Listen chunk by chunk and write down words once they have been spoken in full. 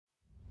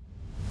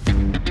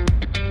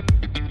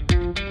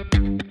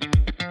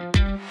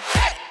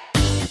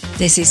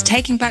This is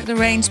Taking Back the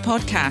Reins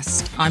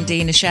podcast. I'm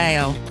Dina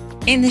Shale.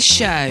 In this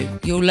show,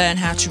 you'll learn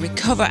how to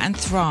recover and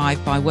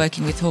thrive by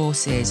working with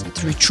horses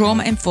through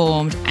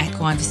trauma-informed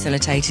equine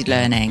facilitated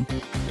learning,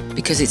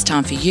 because it's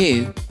time for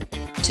you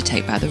to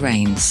take back the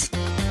reins.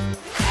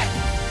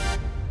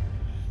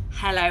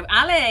 Hello,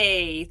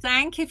 Ali.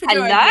 Thank you for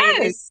joining me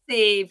this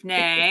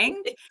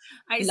evening.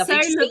 It's so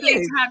lovely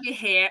to have you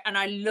here, and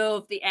I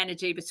love the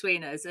energy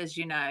between us, as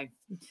you know.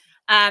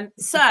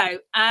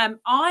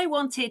 I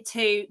wanted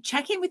to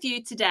check in with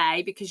you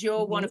today because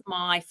you're one of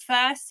my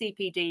first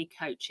CPD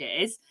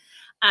coaches,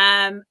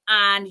 and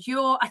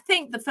you're, I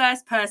think, the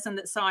first person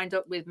that signed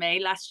up with me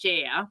last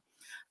year.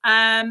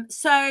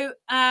 Let's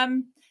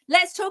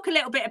talk a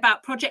little bit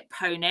about Project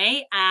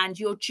Pony and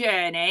your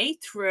journey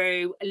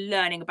through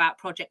learning about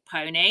Project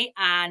Pony.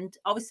 And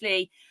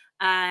obviously,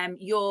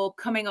 you're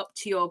coming up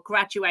to your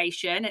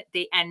graduation at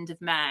the end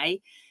of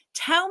May.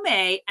 Tell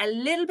me a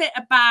little bit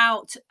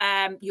about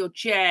your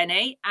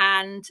journey,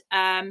 and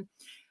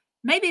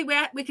maybe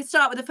we could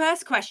start with the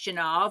first question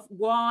of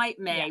why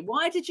me? Yeah.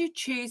 Why did you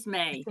choose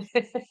me?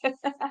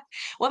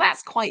 Well,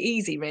 that's quite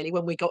easy, really,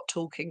 when we got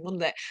talking,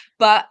 wasn't it?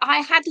 But I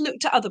had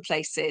looked at other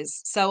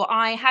places. So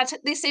I had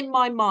this in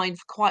my mind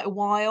for quite a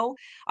while.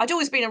 I'd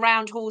always been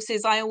around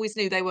horses. I always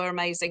knew they were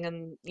amazing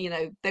and, you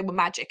know, they were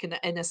magic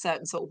in a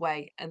certain sort of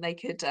way. And they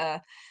could,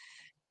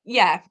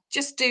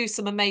 just do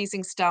some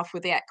amazing stuff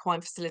with the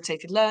equine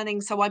facilitated learning.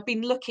 So I've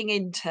been looking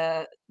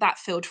into that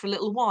field for a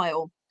little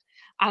while.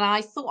 And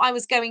I thought I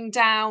was going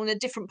down a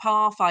different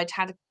path. I'd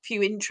had a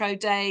few intro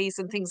days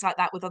and things like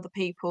that with other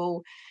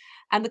people.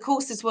 And the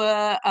courses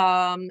were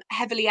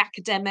heavily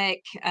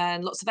academic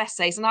and lots of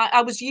essays. And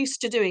I was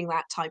used to doing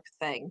that type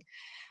of thing.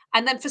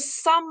 And then for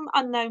some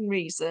unknown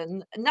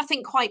reason,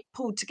 nothing quite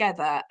pulled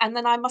together. And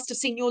then I must have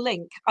seen your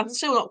link. I'm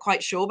still not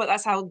quite sure, but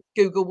that's how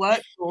Google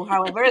works or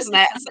however, isn't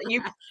it? So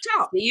you popped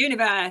up. The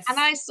universe.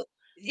 And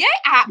yeah,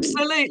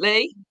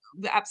 absolutely.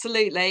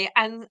 Absolutely.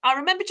 And I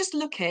remember just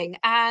looking,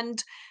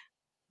 and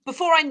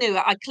before I knew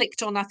it, I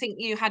clicked on, I think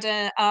you had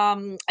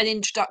an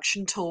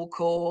introduction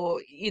talk,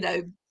 or, you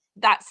know,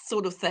 that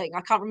sort of thing.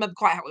 I can't remember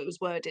quite how it was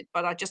worded,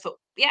 but I just thought,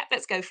 yeah,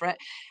 let's go for it.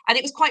 And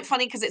it was quite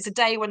funny because it's a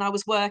day when I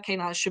was working,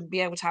 I should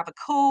be able to have a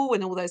call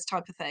and all those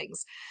type of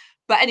things.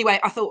 But anyway,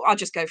 I thought I'll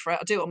just go for it.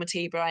 I'll do it on my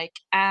tea break.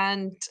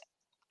 And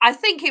I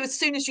think it was as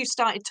soon as you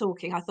started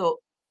talking, I thought,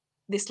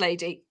 this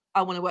lady,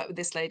 I want to work with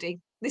this lady.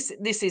 This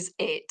is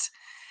it.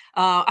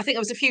 I think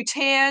there was a few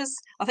tears.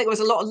 I think there was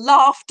a lot of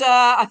laughter.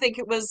 I think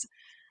it was,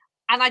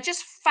 and I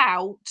just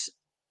felt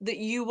that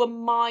you were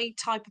my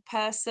type of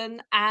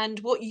person, and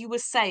what you were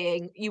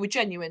saying, you were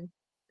genuine.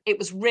 It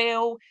was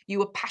real. You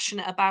were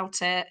passionate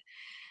about it.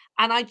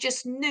 And I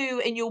just knew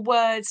in your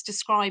words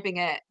describing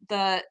it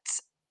that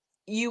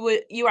you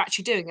were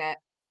actually doing it.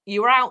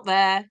 You were out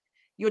there,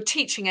 you're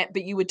teaching it,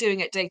 but you were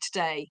doing it day to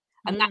day.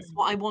 And that's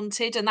what I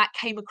wanted. And that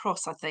came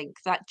across, I think,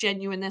 that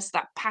genuineness,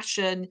 that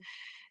passion.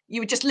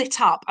 You were just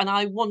lit up, and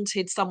I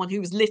wanted someone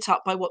who was lit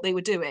up by what they were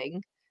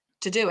doing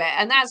to do it.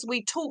 And as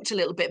we talked a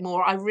little bit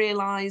more, I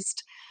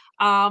realized,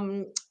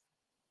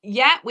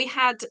 we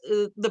had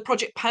the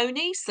Project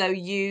Pony. So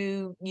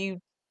you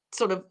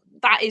sort of,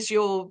 that is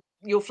your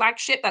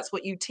flagship. That's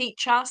what you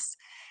teach us,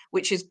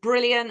 which is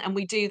brilliant. And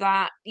we do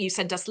that. You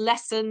send us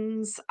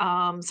lessons.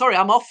 Sorry,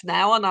 I'm off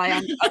now, and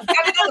I'm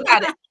going on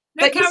about it.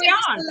 But carry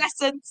on.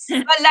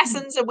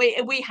 lessons, and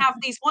we have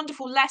these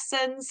wonderful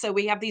lessons. So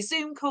we have these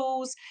Zoom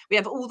calls. We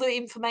have all the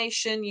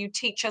information. You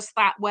teach us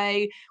that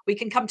way. We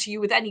can come to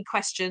you with any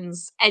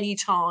questions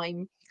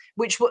anytime,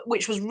 which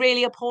was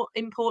really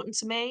important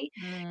to me,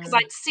 because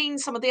I'd seen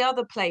some of the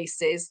other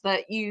places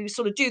that you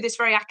sort of do this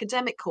very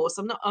academic course.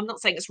 I'm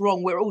not saying it's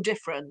wrong. We're all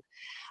different,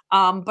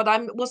 but I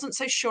wasn't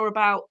so sure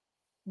about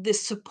the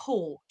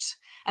support.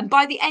 And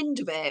by the end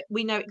of it,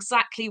 we know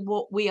exactly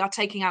what we are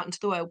taking out into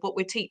the world, what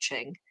we're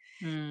teaching.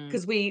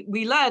 Because we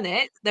learn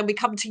it, then we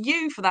come to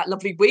you for that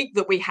lovely week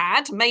that we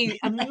had,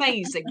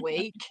 amazing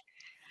week.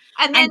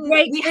 And then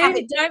we have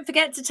it. Don't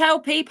forget to tell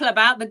people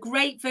about the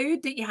great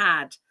food that you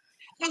had.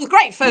 Oh, the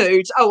great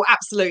food. Oh,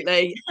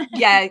 absolutely.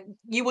 Yeah,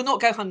 you will not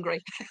go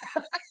hungry.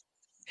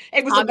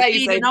 It was amazing. I'm a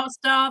feeder, not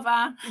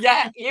starver.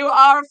 Yeah, you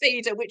are a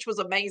feeder, which was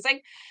amazing.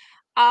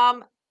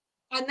 And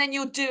then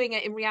you're doing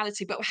it in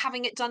reality, but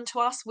having it done to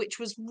us, which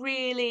was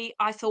really,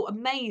 I thought,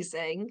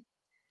 amazing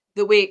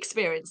that we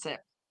experience it.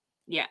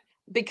 Yeah.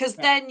 Because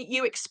then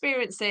you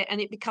experience it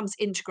and it becomes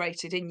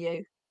integrated in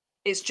you.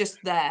 It's just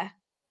there.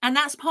 And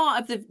that's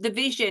part of the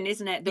vision,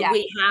 isn't it, that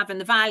we have,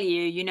 and the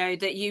value, you know,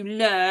 that you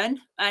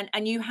learn,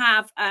 and you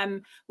have,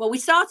 we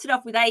started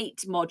off with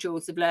 8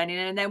 modules of learning,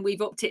 and then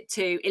we've upped it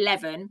to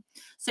 11.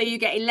 So you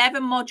get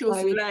 11 modules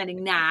of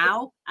learning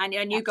now, and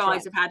you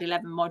guys have had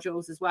 11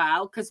 modules as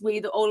well, because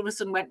we all of a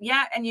sudden went,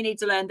 and you need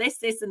to learn this,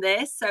 this, and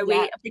this. So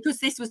because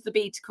this was the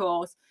beta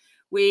course,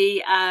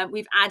 we've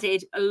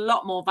added a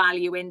lot more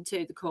value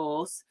into the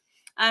course.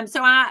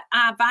 So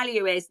our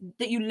value is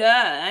that you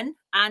learn,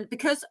 and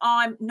because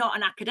I'm not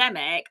an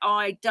academic,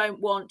 I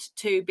don't want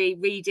to be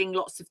reading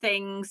lots of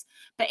things,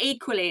 but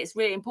equally it's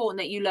really important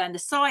that you learn the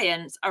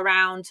science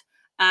around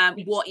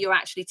what you're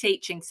actually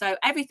teaching. So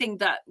everything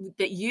that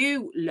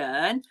you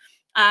learn,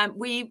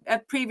 we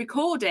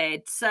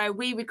pre-recorded, so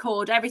we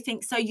record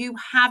everything so you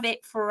have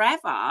it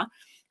forever.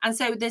 And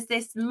so there's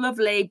this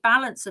lovely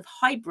balance of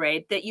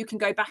hybrid that you can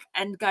go back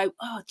and go,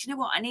 oh, do you know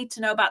what, I need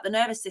to know about the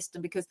nervous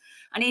system, because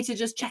I need to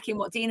just check in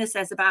what Dina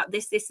says about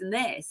this, and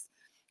this.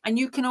 And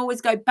you can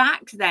always go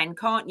back then,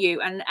 can't you,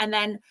 and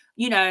then,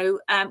 you know,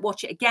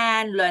 watch it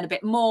again, learn a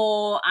bit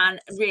more, and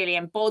really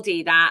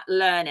embody that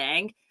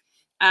learning.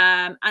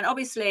 And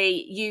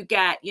obviously you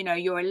get, you know,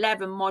 your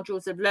 11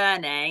 modules of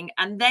learning,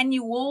 and then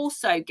you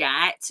also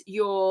get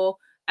your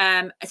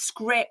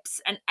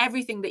scripts and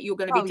everything that you're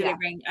going to be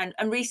delivering,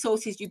 and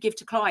resources you give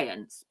to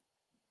clients.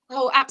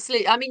 Oh,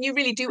 absolutely. I mean, you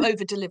really do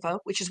over deliver,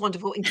 which is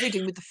wonderful,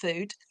 including with the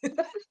food.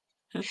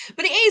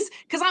 But it is,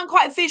 because I'm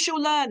quite a visual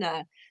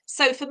learner.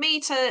 So for me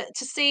to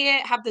see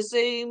it, have the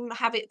Zoom,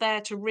 have it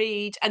there to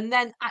read, and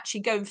then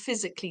actually go and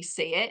physically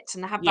see it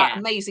and have that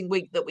amazing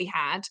week that we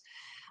had.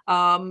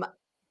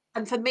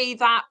 And for me,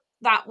 that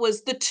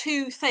was the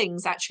two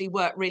things actually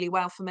worked really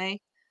well for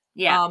me.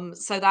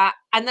 So that,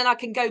 and then I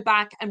can go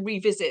back and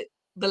revisit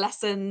the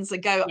lessons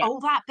and go, oh,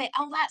 that bit,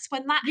 oh, that's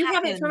when that you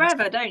happened. have it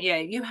forever, don't you?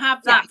 You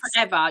have that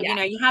forever. You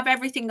know, you have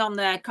everything on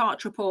the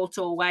Kartra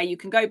portal where you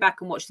can go back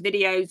and watch the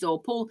videos, or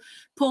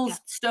pull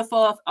stuff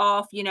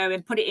off, you know,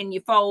 and put it in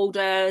your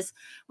folders,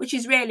 which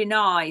is really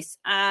nice.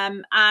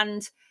 And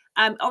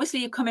obviously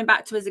you're coming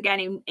back to us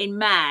again in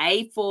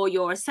May for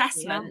your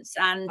assessments,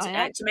 and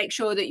to make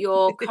sure that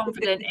you're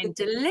confident in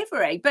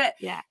delivery. But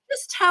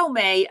just tell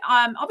me,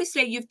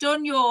 obviously you've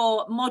done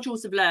your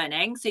modules of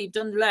learning, so you've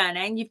done the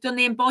learning, you've done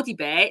the embody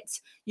bit,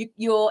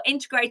 you're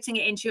integrating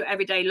it into your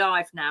everyday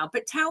life now.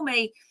 But tell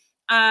me,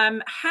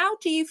 how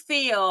do you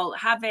feel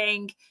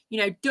having, you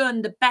know,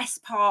 done the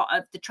best part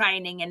of the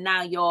training, and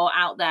now you're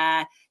out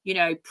there, you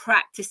know,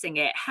 practicing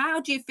it? How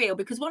do you feel?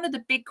 Because one of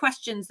the big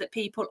questions that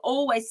people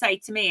always say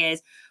to me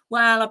is,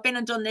 well, I've been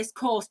and done this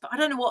course, but I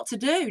don't know what to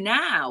do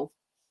now.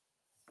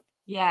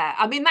 Yeah,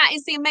 I mean, that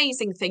is the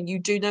amazing thing. You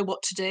do know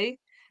what to do,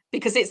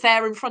 because it's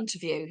there in front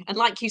of you. And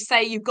like you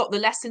say, you've got the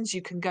lessons,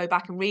 you can go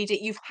back and read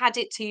it. You've had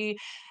it to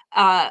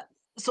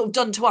sort of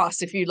done to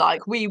us, if you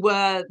like. We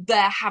were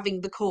there having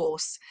the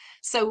course.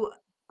 So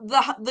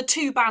the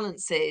two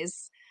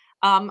balances,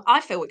 I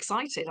feel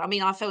excited. I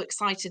mean, I feel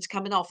excited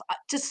coming off.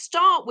 To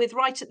start with,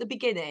 right at the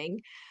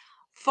beginning,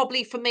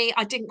 probably for me,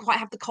 I didn't quite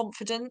have the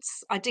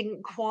confidence. I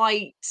didn't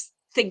quite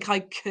think I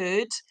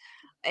could.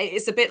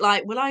 It's a bit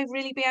like, will I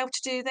really be able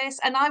to do this?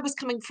 And I was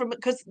coming from,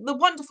 because the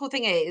wonderful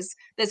thing is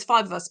there's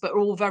 5 of us, but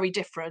we're all very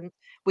different.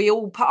 We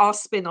all put our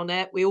spin on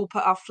it. We all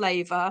put our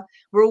flavor.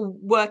 We're all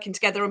working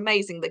together.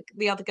 Amazing.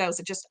 The other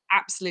girls are just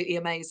absolutely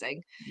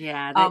amazing.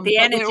 Yeah, the But we're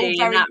all energy in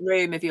very, that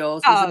room of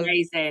yours was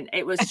amazing.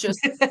 It was just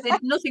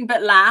nothing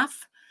but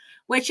laugh,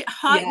 which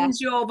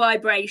heightens your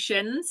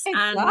vibrations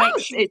and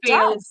makes you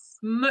feel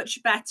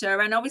much better.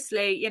 And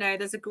obviously, you know,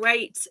 there's a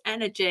great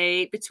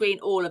energy between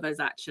all of us,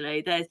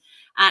 actually. There's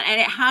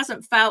and it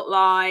hasn't felt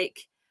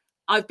like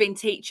I've been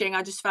teaching.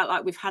 I just felt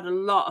like we've had a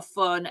lot of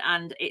fun,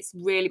 and it's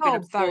really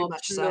been very absorbed.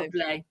 much so.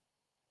 Lovely.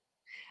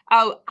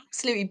 Oh,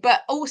 absolutely.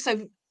 But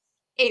also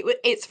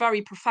it's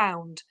very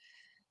profound.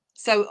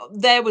 So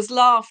there was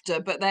laughter,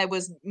 but there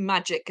was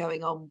magic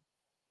going on,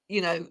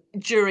 you know,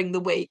 during the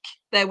week.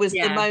 There was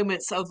the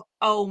moments of,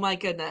 oh my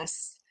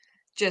goodness,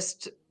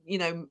 just, you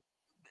know,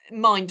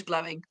 mind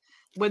blowing,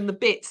 when the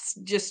bits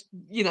just,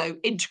 you know,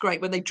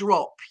 integrate, when they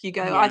drop. You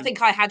go, I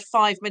think I had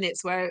 5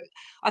 minutes where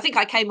I think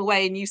I came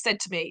away and you said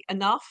to me,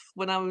 enough,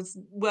 when I was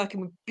working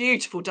with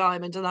beautiful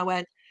Diamond, and I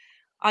went,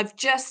 I've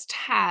just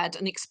had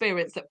an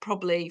experience that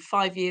probably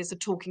 5 years of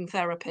talking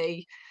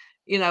therapy,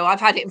 you know,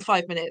 I've had it in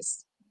 5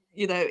 minutes.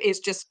 You know, it's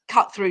just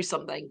cut through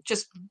something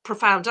just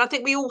profound. I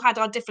think we all had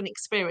our different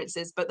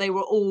experiences, but they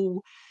were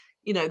all,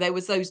 you know, there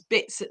was those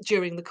bits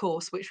during the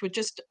course which were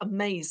just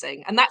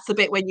amazing. And that's the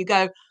bit when you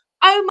go,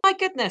 oh my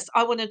goodness,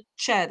 I want to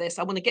share this.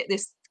 I want to get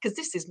this, because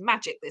this is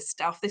magic, this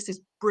stuff. This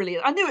is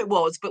brilliant. I knew it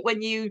was, but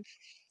when you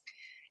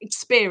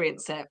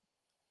experience it,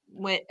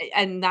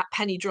 and that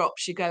penny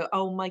drops, you go,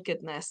 oh my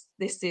goodness,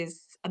 this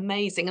is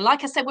amazing. And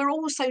like I said, we're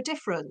all so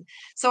different.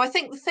 So I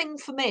think the thing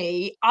for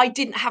me, I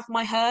didn't have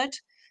my herd.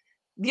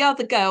 The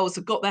other girls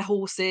have got their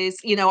horses.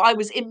 You know, I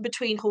was in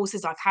between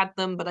horses. I've had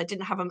them, but I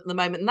didn't have them at the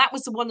moment. And that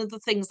was one of the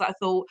things that I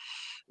thought,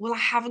 well, I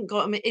haven't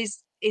got them.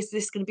 Is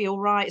this going to be all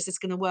right? Is this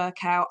going to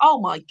work out? Oh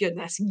my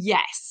goodness,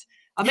 yes.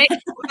 I mean,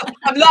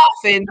 I'm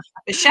laughing.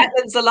 The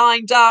Shetlands are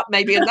lined up.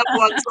 Maybe another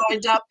one's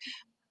lined up.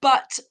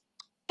 But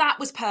that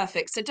was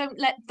perfect. So don't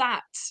let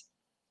that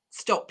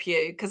stop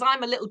you, because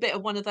I'm a little bit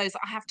of one of those,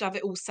 I have to have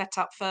it all set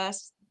up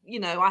first. You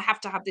know, I have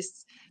to have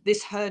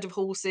this herd of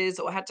horses,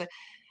 or I had to,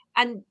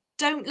 and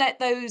don't let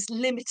those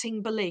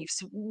limiting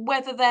beliefs,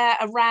 whether they're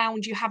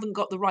around you haven't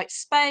got the right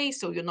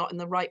space, or you're not in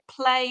the right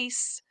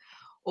place,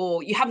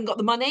 or you haven't got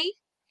the money.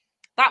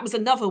 That was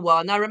another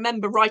one. I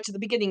remember right at the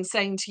beginning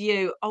saying to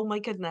you, oh my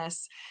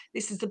goodness,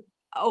 this is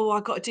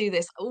I've got to do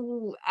this.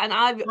 Oh, and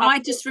I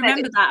just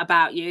remember that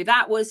about you.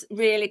 That was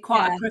really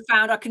quite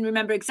profound. I can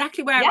remember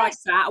exactly where I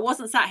sat. I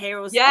wasn't sat here.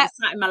 I was sat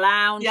in my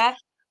lounge.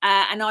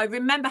 And I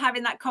remember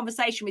having that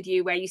conversation with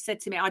you where you said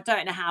to me, I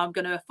don't know how I'm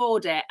going to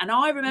afford it. And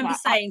I remember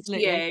saying to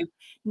you,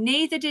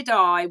 neither did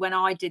I when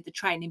I did the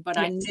training, but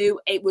I knew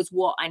it was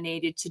what I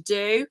needed to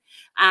do.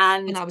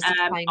 And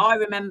I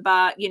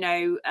remember,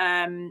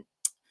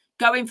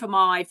 going for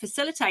my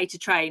facilitator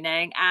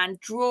training and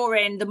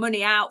drawing the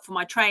money out for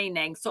my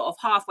training sort of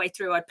halfway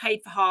through. I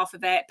paid for half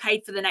of it,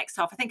 paid for the next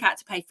half. I think I had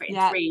to pay for it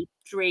in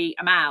three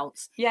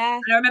amounts. Yeah.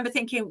 And I remember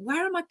thinking,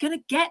 where am I going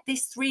to get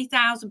this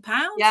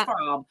 £3,000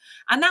 from?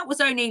 And that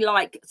was only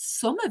like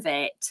some of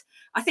it.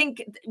 I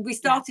think we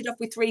started off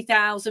with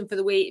 3,000 for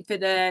the week, for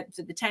the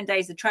 10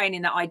 days of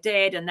training that I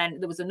did. And then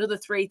there was another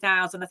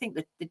 3,000. I think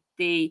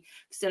the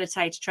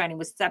facilitator training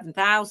was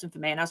 7,000 for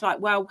me. And I was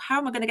like, well, how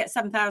am I going to get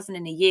 7,000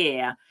 in a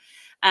year?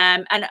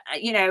 And I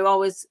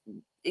was,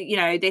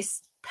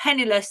 this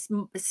penniless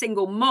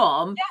single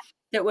mom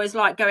that was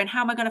like going,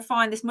 how am I going to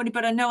find this money?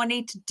 But I know I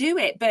need to do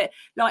it. But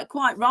like,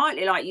 quite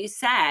rightly, like you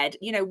said,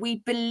 we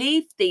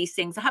believe these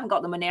things. I haven't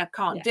got the money, I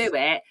can't do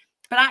it.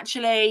 But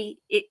actually,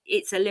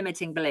 it's a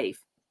limiting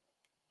belief.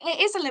 It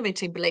is a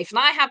limiting belief. And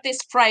I have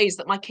this phrase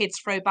that my kids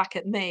throw back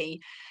at me.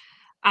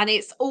 And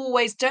it's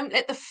always, don't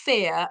let the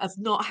fear of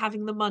not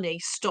having the money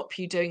stop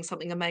you doing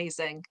something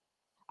amazing.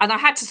 And I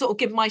had to sort of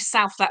give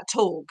myself that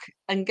talk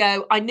and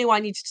go, I knew I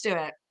needed to do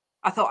it.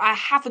 I thought, I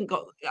haven't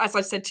got, as I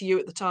said to you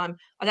at the time,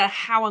 I don't know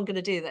how I'm going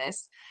to do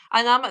this.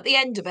 And I'm at the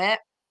end of it,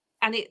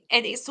 and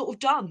it's sort of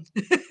done.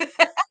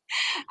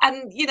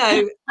 And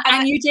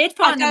and you did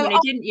find the money,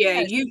 didn't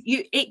you?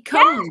 Yes. It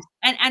comes,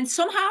 and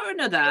somehow or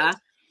another,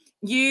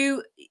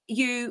 you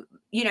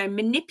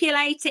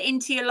manipulate it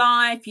into your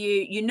life.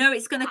 You know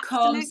it's going to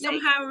come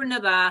somehow or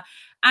another.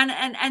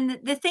 And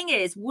the thing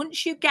is,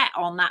 once you get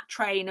on that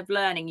train of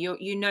learning, you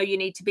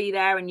need to be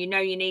there, and you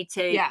need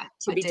to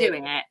be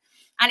doing it.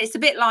 And it's a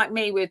bit like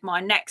me with my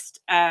next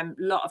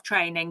lot of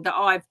training that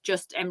I've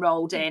just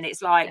enrolled in.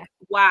 It's like,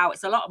 wow,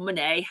 it's a lot of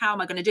money. How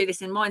am I going to do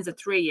this? And mine's a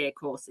 3-year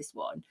course, this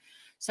one.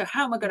 So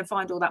how am I going to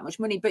find all that much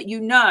money? But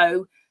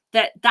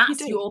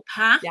that's your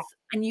path,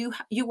 and you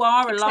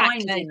are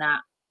aligned in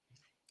that.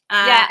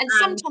 And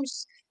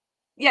sometimes,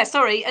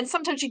 and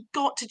sometimes you've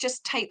got to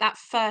just take that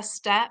first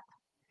step.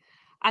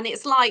 And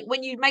it's like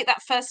when you make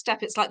that first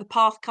step, it's like the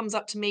path comes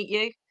up to meet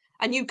you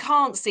and you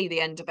can't see the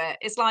end of it.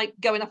 It's like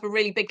going up a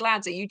really big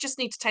ladder. You just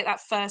need to take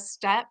that first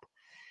step.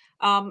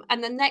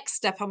 And the next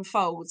step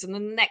unfolds, and the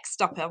next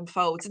step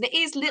unfolds. And it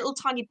is little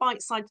tiny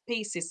bite-sized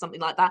pieces,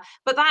 something like that.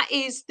 But that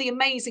is the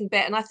amazing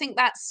bit. And I think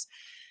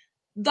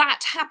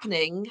that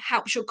happening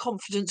helps your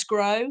confidence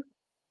grow,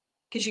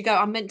 because you go,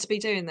 I'm meant to be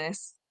doing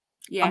this.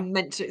 I'm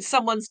meant to,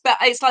 but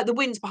it's like the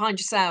wind's behind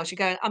your sails. You're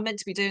going, I'm meant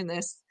to be doing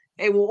this.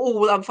 It will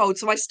all unfold.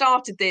 So I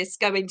started this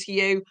going to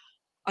you,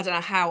 I don't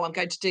know how I'm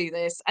going to do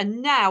this.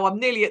 And now I'm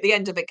nearly at the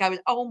end of it going,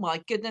 oh my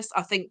goodness,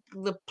 I think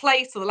the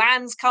place, the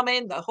land's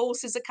coming, the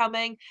horses are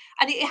coming.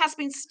 And it has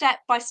been step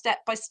by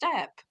step by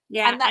step.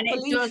 Yeah, and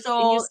it does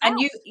all. And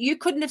you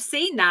couldn't have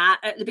seen that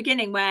at the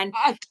beginning when,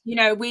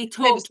 we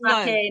talked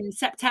back in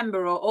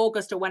September or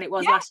August or when it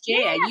was last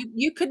year.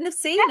 You couldn't have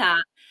seen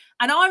that.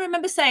 And I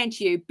remember saying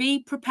to you,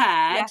 be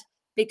prepared,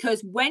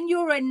 because when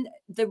you're in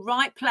the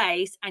right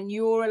place and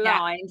you're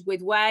aligned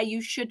with where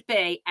you should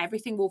be,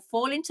 everything will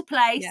fall into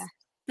place.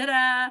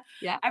 Ta-da!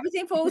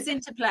 Everything falls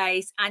into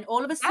place. And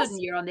all of a sudden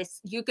you're on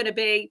this, you're going to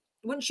be,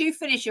 once you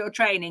finish your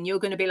training, you're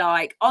going to be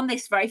like on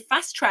this very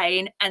fast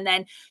train, and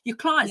then your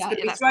clients are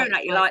going to be thrown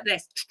at you like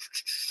this.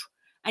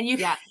 And you're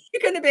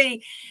going to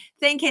be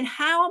thinking,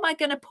 how am I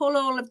going to pull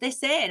all of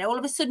this in? All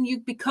of a sudden you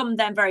become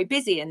then very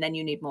busy, and then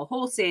you need more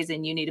horses,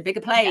 and you need a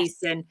bigger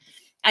place,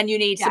 and you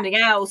need something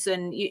else.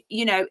 And,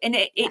 and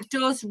it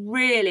does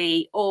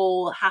really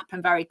all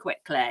happen very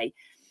quickly.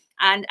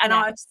 And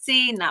I've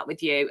seen that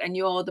with you, and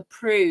you're the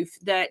proof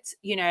that,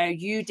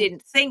 you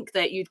didn't think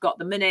that you'd got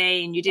the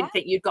money, and you didn't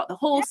think you'd got the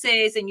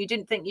horses, and you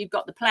didn't think you'd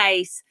got the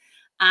place.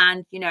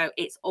 And,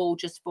 it's all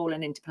just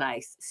fallen into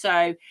place.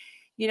 So,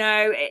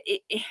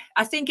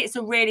 I think it's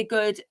a really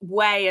good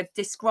way of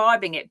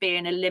describing it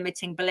being a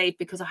limiting belief,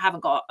 because I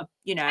haven't got,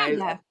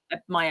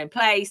 my own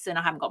place, and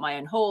I haven't got my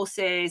own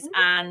horses.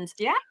 And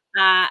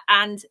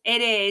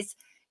it is,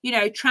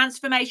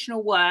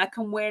 transformational work,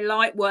 and we're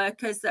light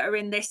workers that are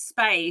in this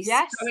space,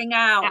 going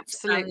out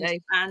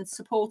and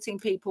supporting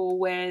people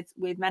with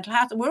mental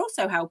health. And we're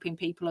also helping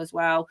people as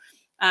well,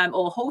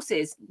 or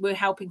horses. We're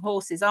helping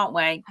horses, aren't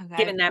we?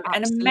 Giving them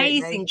an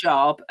amazing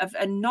job of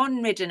a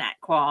non-ridden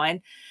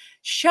equine,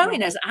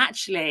 showing us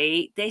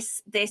actually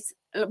this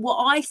what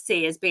I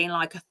see as being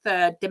like a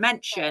third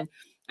dimension.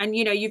 And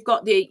you've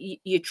got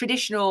your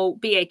traditional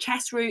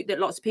BHS route that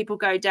lots of people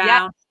go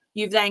down.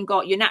 You've then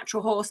got your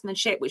natural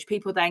horsemanship, which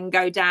people then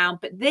go down.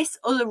 But this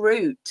other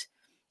route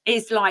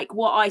is like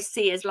what I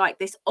see as like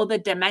this other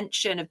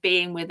dimension of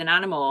being with an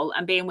animal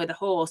and being with a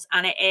horse.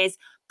 And it is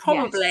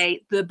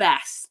probably the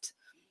best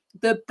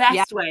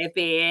way of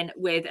being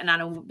with an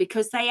animal,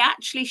 because they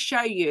actually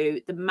show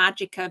you the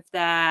magic of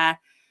their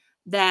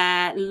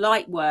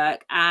light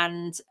work,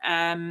 and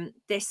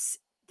this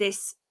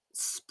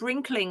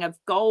sprinkling of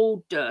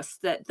gold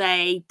dust that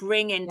they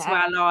bring into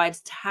our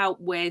lives to help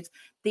with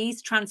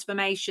these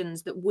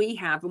transformations that we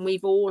have, and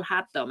we've all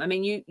had them. I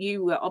mean,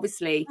 you were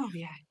obviously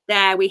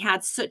there. We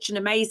had such an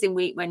amazing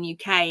week when you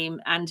came,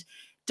 and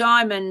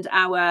Diamond,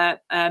 our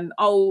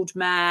old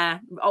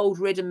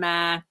ridden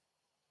mare,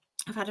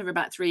 I've had her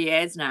about 3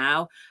 years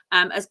now,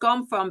 has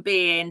gone from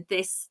being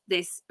this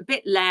a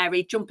bit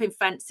Larry, jumping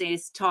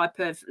fences type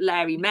of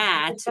Larry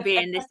mare to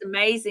being this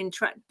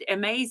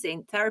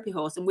amazing therapy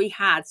horse. And we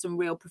had some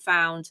real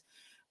profound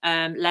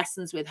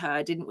lessons with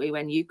her, didn't we,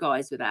 when you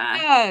guys were there?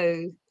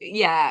 Oh,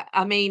 yeah.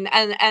 I mean,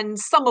 and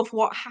some of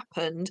what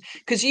happened,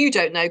 because you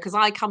don't know, because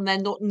I come there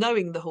not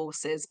knowing the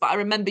horses, but I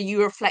remember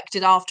you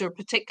reflected after a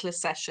particular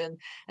session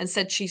and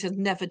said she had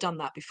never done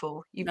that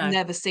before. You've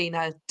never seen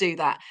her do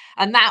that.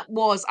 And that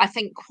was, I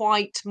think,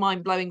 quite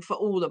mind-blowing for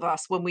all of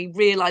us when we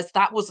realized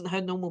that wasn't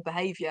her normal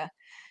behavior.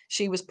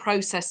 She was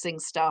processing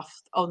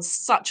stuff on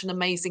such an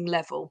amazing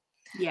level.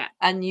 Yeah.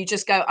 And you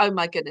just go, oh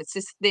my goodness,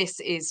 this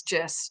is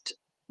just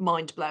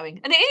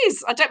mind-blowing. And it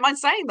is. I don't mind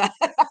saying that.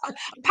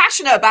 I'm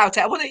passionate about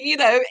it. I want to,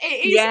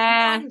 it is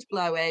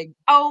mind-blowing.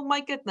 Oh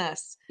my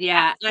goodness.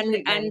 Yeah.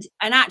 Absolutely.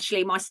 And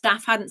actually my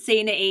staff hadn't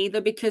seen it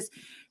either, because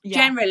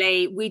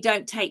generally we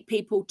don't take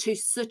people to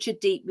such a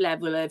deep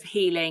level of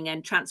healing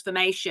and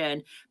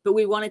transformation, but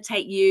we want to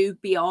take you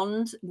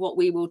beyond what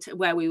we will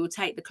where we will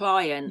take the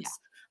clients,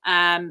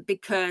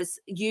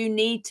 because you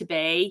need to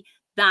be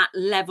that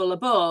level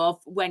above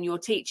when you're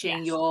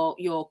teaching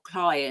your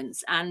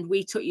clients. And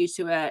we took you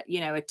to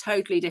a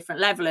totally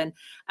different level, and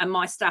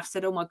my staff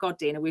said, oh my God,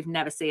 Dina, we've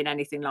never seen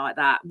anything like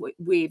that.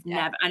 We've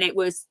never. And it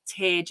was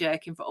tear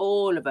jerking for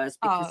all of us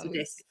because of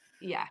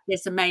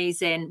this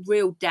amazing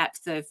real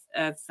depth of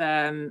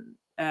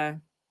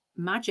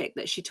magic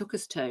that she took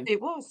us to.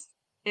 It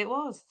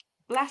was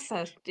bless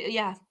her.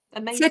 So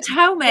Amazing.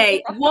 tell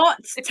me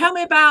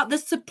about the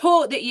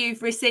support that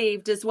you've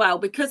received as well,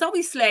 because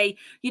obviously,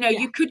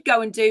 you could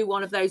go and do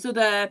one of those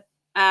other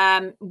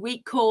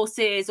week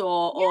courses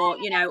or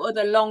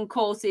other long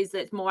courses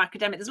that's more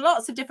academic. There's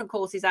lots of different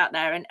courses out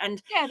there,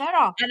 and there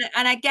are.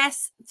 And I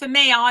guess for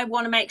me, I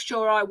want to make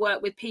sure I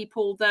work with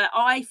people that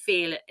I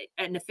feel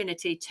an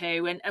affinity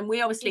to, and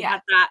we obviously had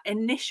that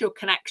initial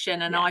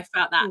connection, and I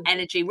felt that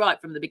energy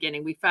right from the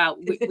beginning. We felt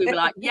we were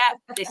like,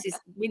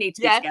 we need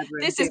to be together.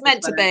 This is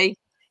meant to be.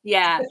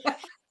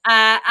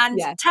 And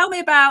tell me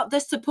about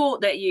the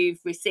support that you've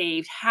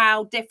received.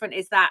 How different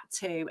is that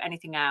to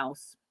anything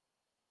else?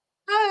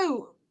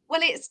 Oh,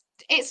 well, it's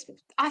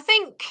I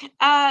think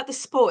the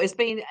sport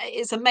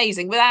it's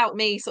amazing without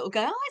me sort of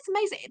going, oh, it's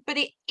amazing, but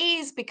it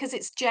is because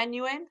it's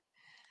genuine.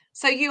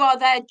 So you are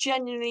there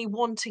genuinely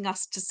wanting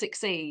us to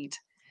succeed.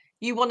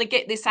 You want to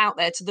get this out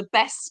there to the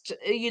best,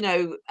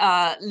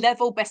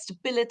 level, best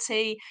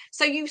ability.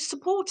 So you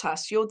support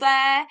us. You're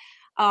there.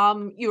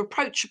 You're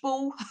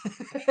approachable.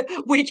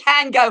 We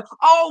can go,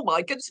 oh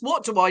my goodness,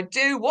 what do I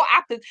do? What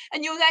happened?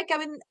 And you're there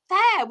going,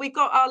 there, we've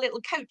got our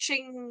little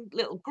coaching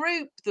little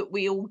group that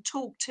we all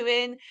talk to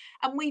in.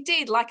 And we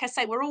did, like I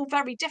say, we're all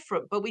very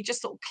different, but we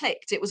just sort of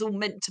clicked. It was all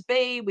meant to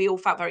be. We all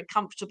felt very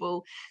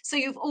comfortable. So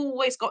you've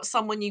always got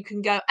someone you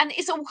can go, and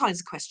it's all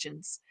kinds of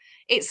questions.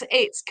 It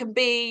can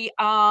be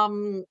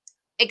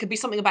it could be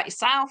something about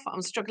yourself.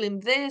 I'm struggling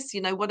with this,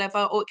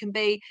 whatever. Or it can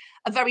be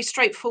a very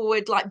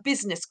straightforward, like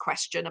business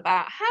question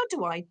about how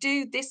do I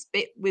do this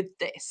bit with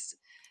this?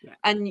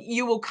 And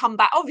you will come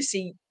back.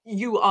 Obviously,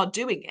 you are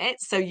doing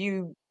it. So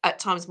you at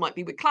times might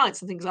be with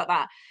clients and things like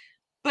that.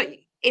 But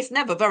it's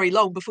never very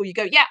long before you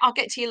go, yeah, I'll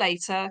get to you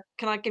later.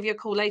 Can I give you a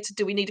call later?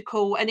 Do we need a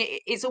call? And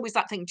it's always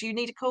that thing. Do you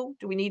need a call?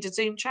 Do we need a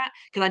Zoom chat?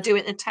 Can I do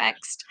it in a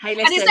text? Hey,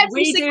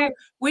 listen,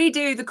 we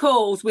do the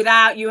calls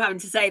without you having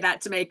to say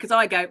that to me, because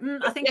I go,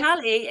 I think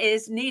Ali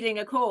is needing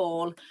a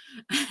call.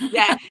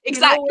 Yeah,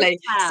 exactly.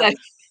 So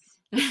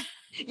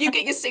you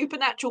get your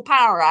supernatural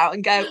power out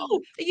and go,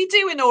 oh, are you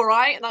doing all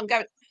right? And I'm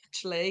going,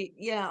 actually,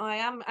 yeah, I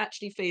am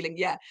actually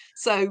feeling,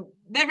 So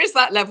there is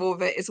that level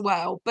of it as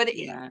well, but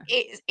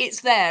it's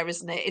there,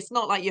 isn't it? It's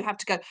not like you have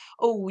to go,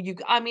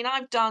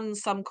 I've done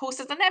some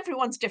courses and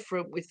everyone's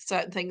different with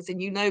certain things, and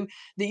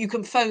that you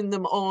can phone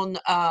them on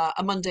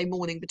a Monday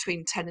morning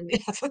between 10 and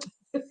 11,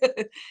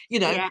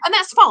 and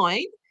that's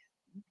fine.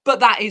 But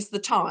that is the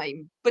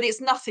time. But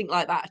it's nothing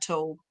like that at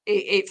all.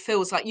 It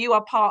feels like you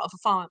are part of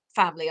a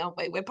family, aren't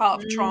we? We're part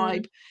of a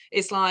tribe.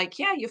 It's like,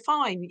 yeah, you're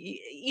fine.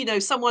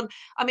 Someone,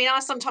 I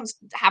sometimes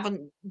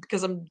haven't,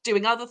 because I'm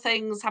doing other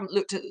things, haven't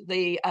looked at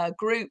the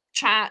group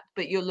chat,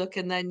 but you'll look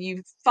and then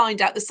you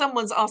find out that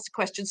someone's asked a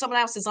question, someone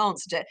else has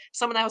answered it,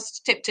 someone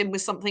else tipped in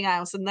with something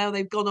else, and now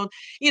they've gone on.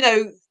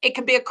 It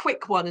can be a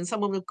quick one and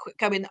someone will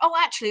go in, oh,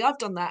 actually, I've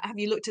done that. Have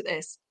you looked at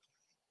this?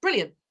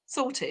 Brilliant.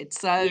 Sorted.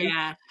 So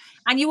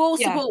and you all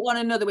support one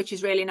another, which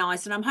is really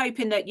nice. And I'm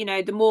hoping that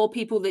the more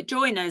people that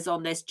join us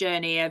on this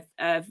journey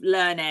of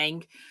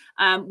learning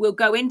will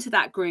go into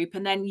that group,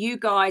 and then you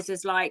guys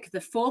as like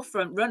the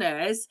forefront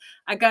runners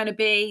are going to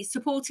be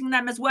supporting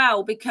them as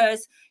well,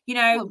 because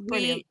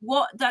the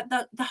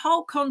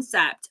whole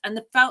concept and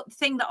the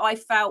thing that I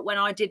felt when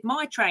I did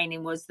my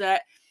training was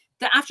that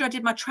that after I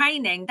did my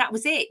training, that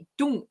was it.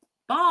 Don't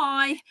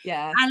bye.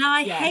 Yeah. And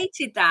I Yeah.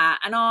 hated that.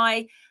 And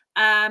I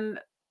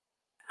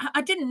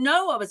didn't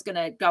know I was going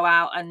to go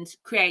out and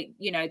create,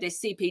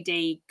 this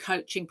CPD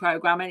coaching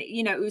program. And,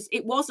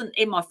 it wasn't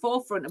in my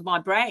forefront of my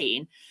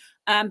brain.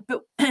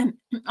 But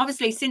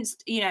obviously since,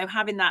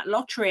 having that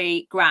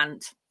lottery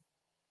grant,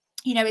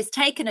 it's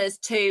taken us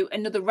to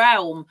another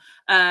realm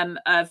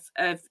of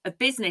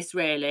business,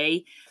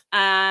 really.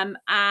 And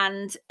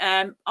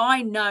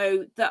I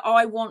know that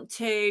I want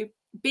to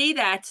be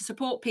there to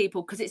support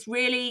people because it's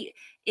really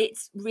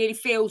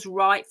feels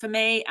right for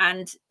me.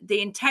 And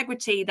the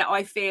integrity that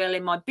I feel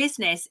in my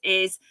business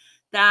is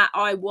that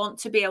I want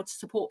to be able to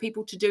support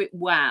people to do it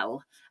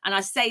well. And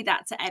I say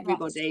that to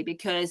everybody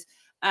because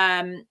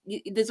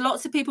there's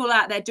lots of people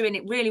out there doing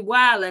it really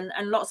well and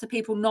lots of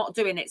people not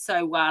doing it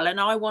so well, and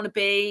I want to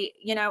be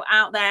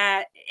out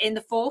there in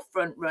the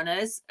forefront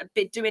runners,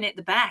 be doing it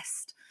the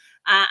best,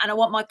 and I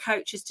want my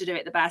coaches to do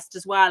it the best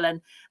as well.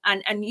 And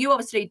you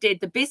obviously did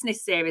the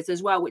business series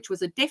as well, which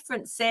was a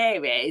different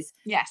series.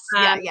 Yes.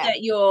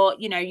 That you're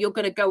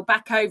going to go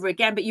back over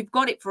again, but you've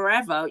got it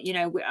forever,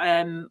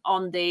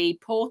 on the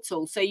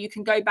portal, so you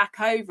can go back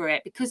over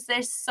it because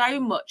there's so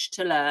much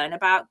to learn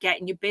about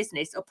getting your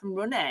business up and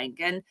running.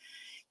 And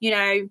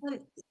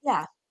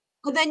yeah.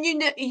 But then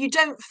you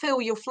don't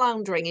feel you're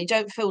floundering, you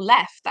don't feel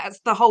left. That's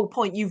the whole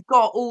point. You've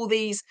got all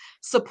these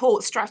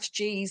support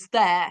strategies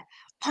there.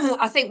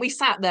 I think we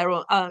sat there,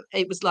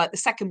 it was like the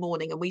second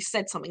morning, and we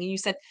said something, and you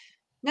said,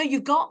 "No,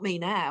 you got me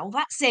now.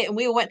 That's it." And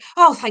we all went,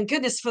 "Oh, thank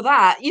goodness for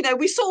that."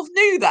 We sort of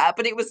knew that,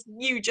 but it was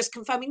you just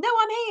confirming, "No,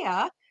 I'm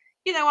here.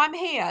 I'm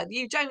here."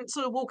 You don't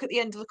sort of walk at the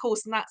end of the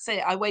course and that's it.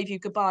 I wave you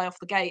goodbye off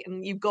the gate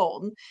and you've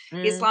gone.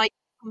 It's like,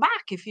 come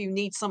back if you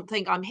need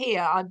something. I'm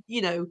here.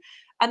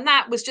 And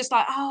that was just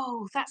like,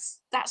 oh, that's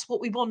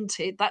what we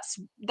wanted.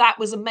 That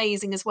was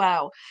amazing as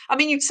well. I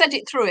mean, you'd said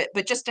it through it,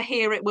 but just to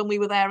hear it when we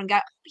were there and go,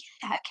 oh,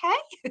 yeah, okay.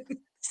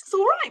 It's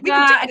all right. We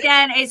can do this.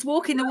 Again, it's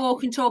walking the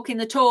walk and talking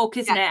the talk,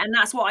 isn't it? And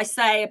that's what I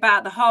say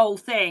about the whole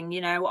thing.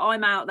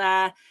 I'm out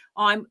there.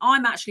 I'm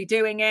actually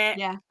doing it.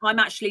 Yeah. I'm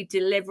actually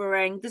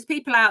delivering. There's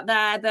people out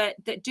there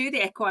that do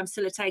the equine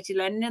facilitated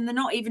learning and they're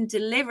not even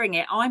delivering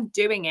it. I'm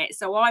doing it.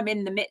 So I'm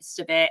in the midst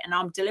of it and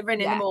I'm delivering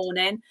in the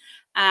morning.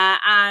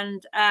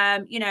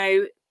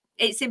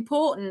 It's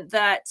important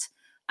that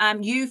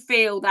you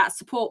feel that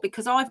support,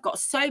 because I've got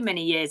so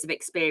many years of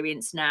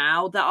experience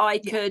now that I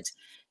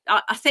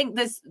think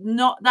there's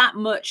not that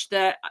much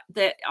that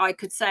I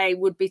could say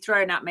would be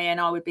thrown at me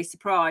and I would be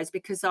surprised,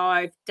 because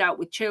I've dealt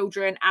with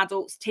children,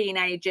 adults,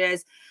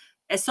 teenagers,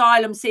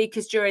 asylum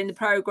seekers during the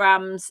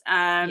programs.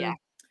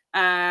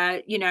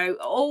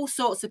 All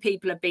sorts of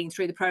people have been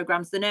through the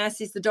programs, the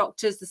nurses, the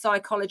doctors, the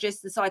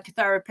psychologists, the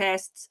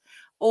psychotherapists,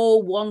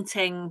 all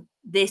wanting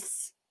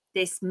these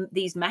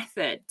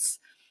methods.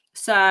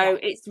 So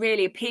it's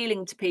really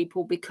appealing to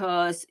people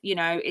because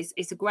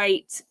it's a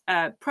great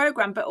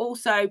program, but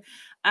also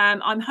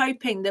I'm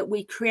hoping that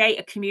we create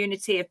a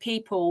community of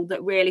people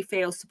that really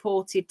feel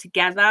supported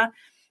together,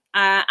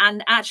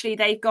 and actually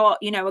they've got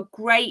a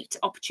great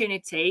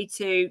opportunity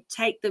to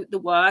take the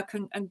work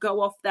and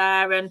go off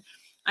there and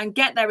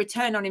get their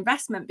return on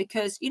investment,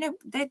 because we all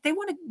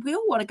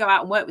want to go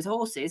out and work with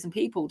horses and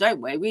people,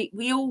 don't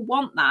we all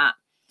want that.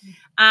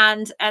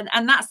 And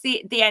that's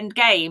the end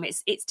game.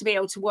 It's to be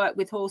able to work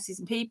with horses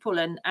and people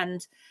and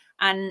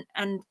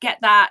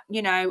get that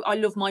I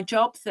love my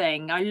job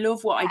thing. I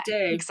love what I do,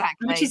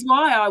 exactly, which is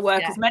why I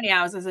work as many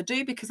hours as I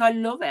do, because I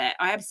love it.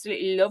 I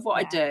absolutely love what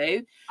I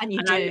do, and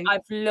you do.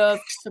 I've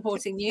loved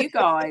supporting you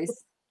guys.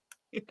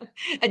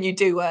 And you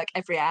do work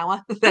every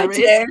hour You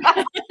do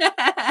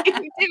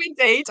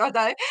indeed, I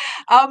know.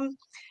 And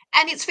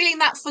it's feeling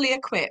that fully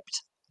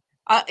equipped.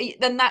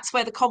 Then that's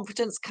where the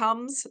confidence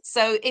comes.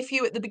 So if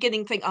you at the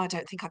beginning think, oh, I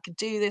don't think I could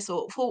do this,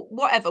 or for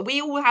whatever,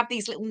 we all have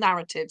these little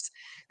narratives,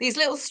 these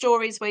little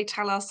stories where we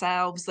tell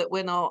ourselves that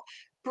we're not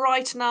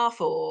bright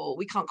enough, or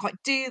we can't quite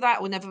do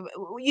that, we'll never,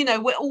 we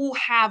all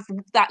have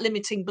that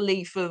limiting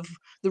belief of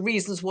the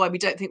reasons why we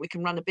don't think we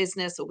can run a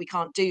business, or we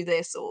can't do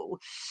this, or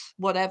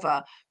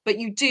whatever. But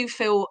you do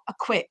feel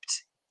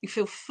equipped, you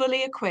feel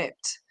fully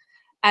equipped,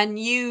 and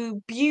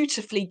you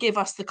beautifully give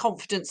us the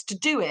confidence to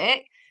do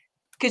it,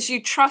 because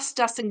you trust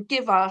us and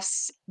give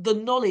us the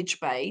knowledge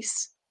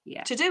base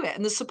to do it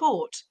and the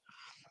support.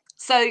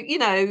 So,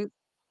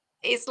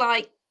 it's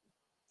like,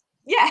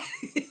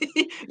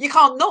 you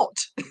can't not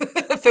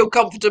feel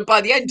confident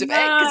by the end of it,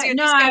 because you're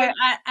just going,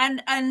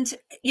 and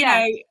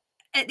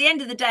at the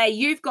end of the day,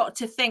 you've got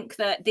to think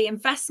that the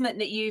investment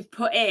that you've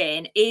put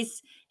in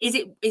is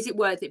it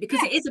worth it,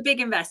 because it is a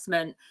big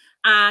investment.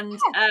 And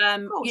at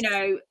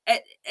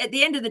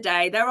the end of the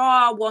day, there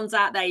are ones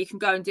out there you can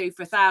go and do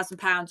for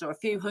 £1,000 or a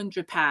few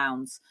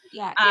 £100.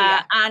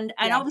 And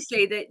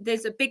obviously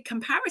there's a big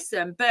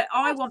comparison, but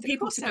I want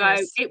people to go,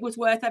 it was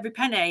worth every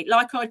penny,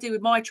 like I do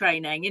with my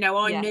training.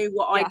 I knew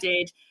what I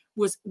did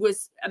was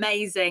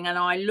amazing, and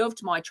I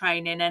loved my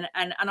training, and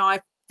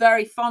I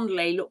very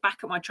fondly look back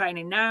at my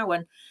training now,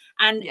 and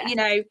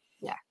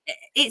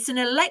it's an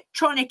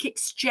electronic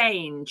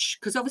exchange,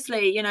 because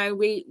obviously, you know,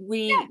 we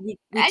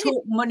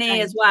talk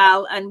money as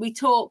well, and we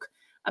talk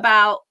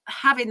about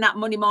having that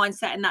money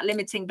mindset and that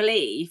limiting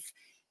belief,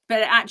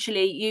 but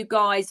actually you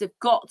guys have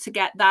got to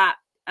get that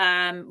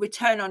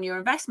return on your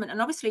investment,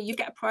 and obviously you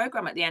get a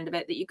program at the end of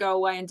it that you go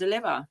away and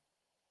deliver.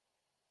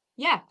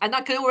 And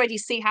I can already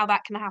see how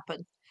that can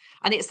happen.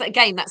 And it's,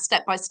 again, that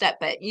step-by-step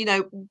bit. You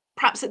know,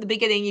 perhaps at the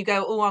beginning you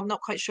go, oh, I'm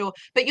not quite sure.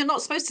 But you're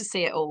not supposed to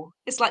see it all.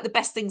 It's like the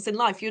best things in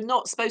life. You're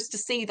not supposed to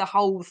see the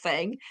whole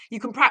thing. You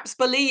can perhaps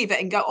believe it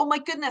and go, oh my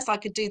goodness, I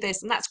could do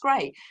this. And that's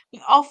great.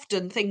 But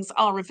often things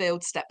are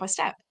revealed step by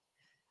step.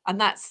 And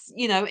that's,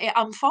 you know, it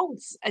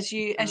unfolds as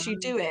you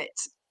do it.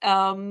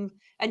 And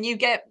you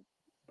get,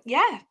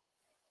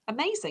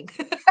 amazing.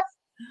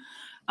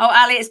 Oh,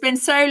 Ali, it's been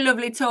so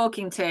lovely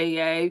talking to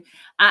you.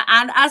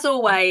 And as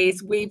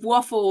always, we've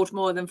waffled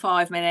more than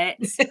 5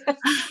 minutes. Didn't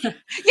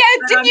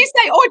you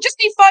say, oh, I just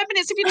need 5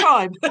 minutes of your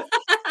time?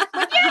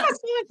 That's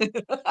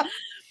fine.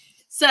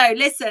 So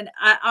listen,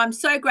 I'm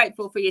so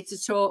grateful for you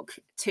to talk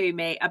to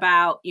me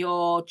about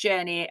your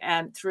journey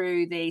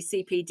through the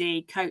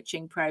CPD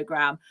coaching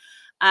program.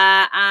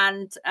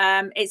 And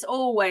it's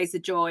always a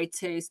joy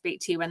to speak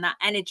to you, and that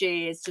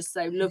energy is just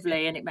so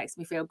lovely, and it makes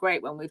me feel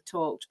great when we've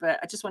talked. But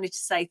I just wanted to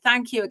say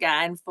thank you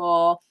again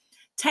for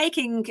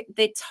taking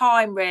the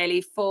time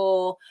really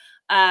for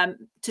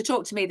to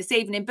talk to me this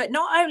evening, but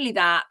not only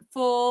that,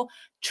 for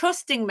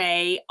trusting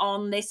me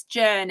on this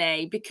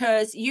journey,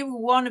 because you were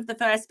one of the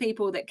first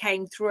people that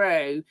came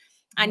through.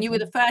 And you were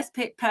the first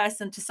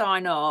person to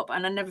sign up,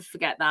 and I never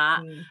forget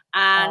that.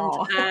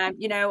 And,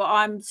 you know,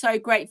 I'm so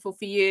grateful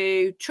for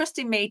you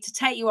trusting me to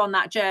take you on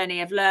that journey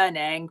of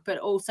learning, but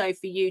also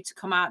for you to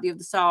come out the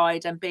other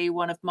side and be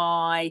one of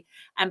my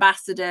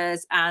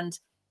ambassadors and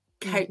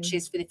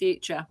coaches for the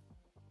future.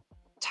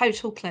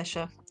 Total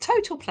pleasure,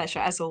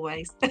 as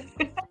always.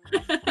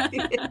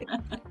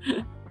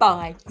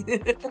 Bye.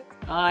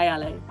 Bye,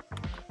 Ali.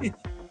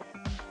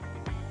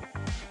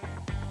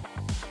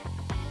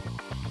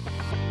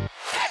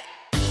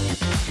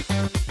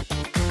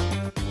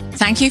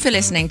 Thank you for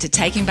listening to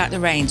Taking Back the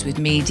Reins with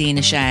me,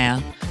 Dina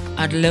Shale.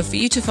 I'd love for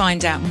you to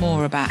find out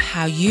more about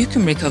how you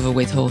can recover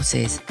with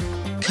horses.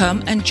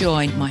 Come and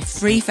join my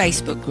free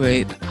Facebook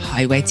group,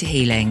 Highway to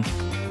Healing.